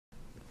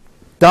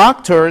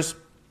Doctors,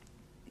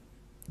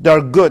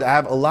 they're good. I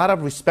have a lot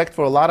of respect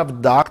for a lot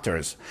of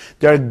doctors.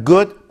 They're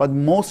good, but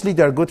mostly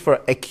they're good for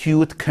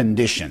acute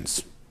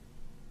conditions.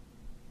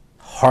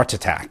 Heart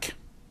attack,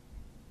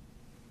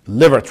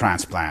 liver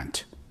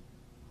transplant,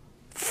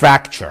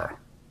 fracture.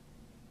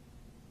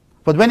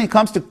 But when it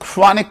comes to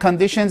chronic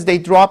conditions, they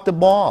drop the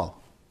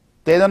ball.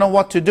 They don't know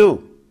what to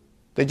do.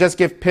 They just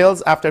give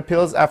pills after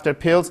pills after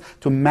pills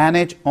to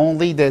manage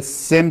only the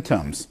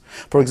symptoms.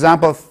 For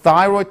example,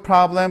 thyroid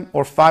problem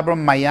or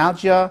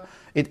fibromyalgia,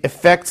 it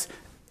affects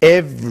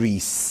every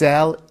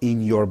cell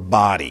in your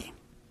body.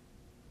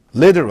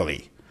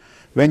 Literally.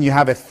 When you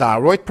have a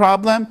thyroid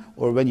problem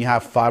or when you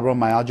have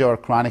fibromyalgia or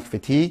chronic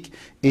fatigue,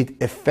 it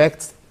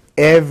affects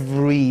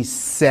every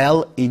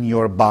cell in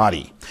your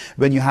body.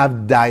 When you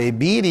have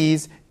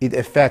diabetes, it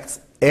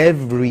affects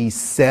every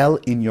cell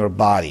in your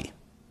body.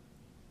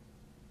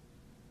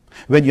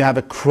 When you have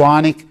a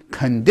chronic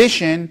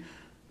condition,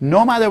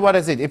 no matter what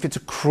is it, if it's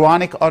a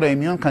chronic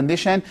autoimmune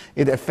condition,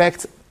 it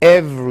affects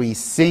every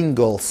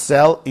single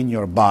cell in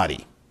your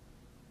body.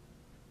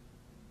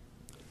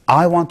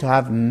 I want to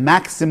have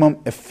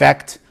maximum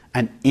effect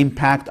and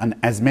impact on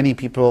as many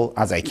people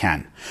as I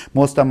can.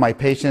 Most of my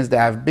patients, they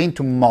have been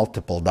to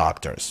multiple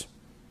doctors.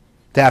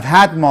 They have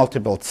had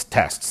multiple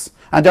tests,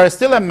 and they're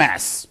still a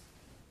mess.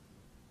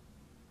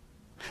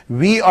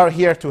 We are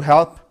here to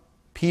help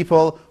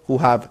people who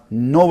have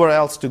nowhere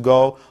else to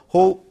go,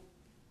 who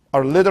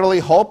are literally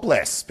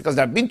hopeless because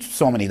they've been to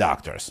so many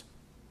doctors.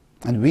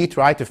 And we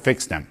try to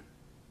fix them.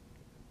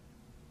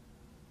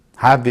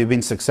 Have we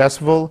been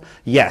successful?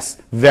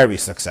 Yes, very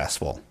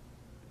successful.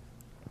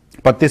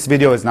 But this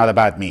video is not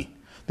about me.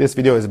 This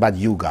video is about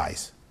you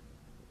guys.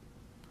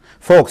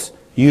 Folks,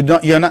 you're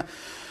not going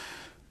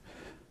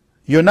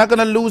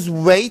to lose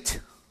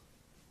weight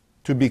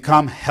to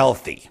become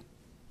healthy.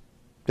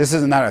 This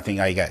is another thing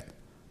I get.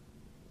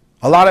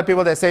 A lot of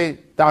people that say,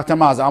 Dr.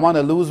 Maz, I want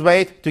to lose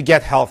weight to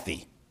get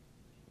healthy.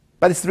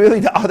 But it's really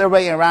the other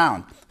way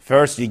around.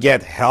 First you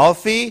get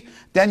healthy,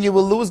 then you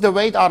will lose the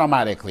weight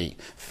automatically.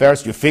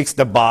 First you fix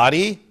the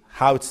body,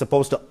 how it's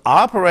supposed to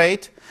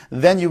operate,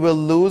 then you will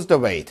lose the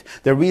weight.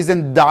 The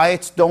reason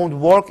diets don't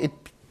work,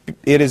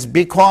 it is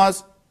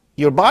because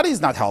your body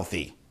is not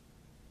healthy.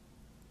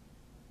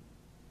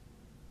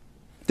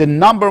 The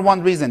number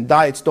one reason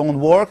diets don't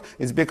work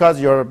is because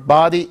your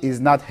body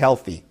is not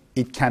healthy.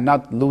 It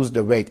cannot lose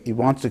the weight. It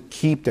wants to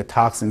keep the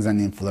toxins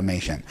and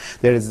inflammation.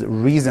 There is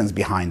reasons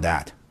behind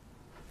that.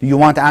 Do you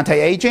want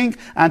anti-aging?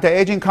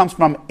 Anti-aging comes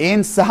from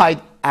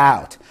inside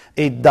out.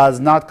 It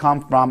does not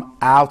come from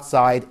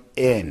outside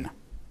in.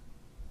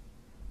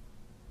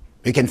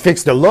 We can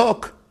fix the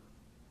look,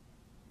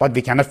 but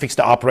we cannot fix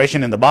the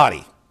operation in the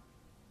body.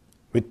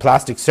 With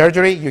plastic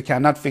surgery, you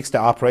cannot fix the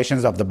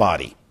operations of the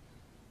body.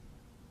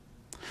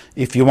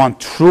 If you want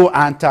true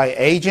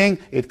anti-aging,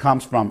 it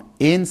comes from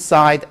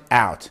inside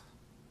out.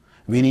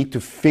 We need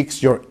to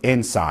fix your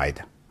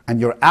inside,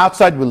 and your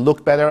outside will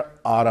look better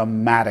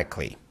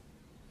automatically.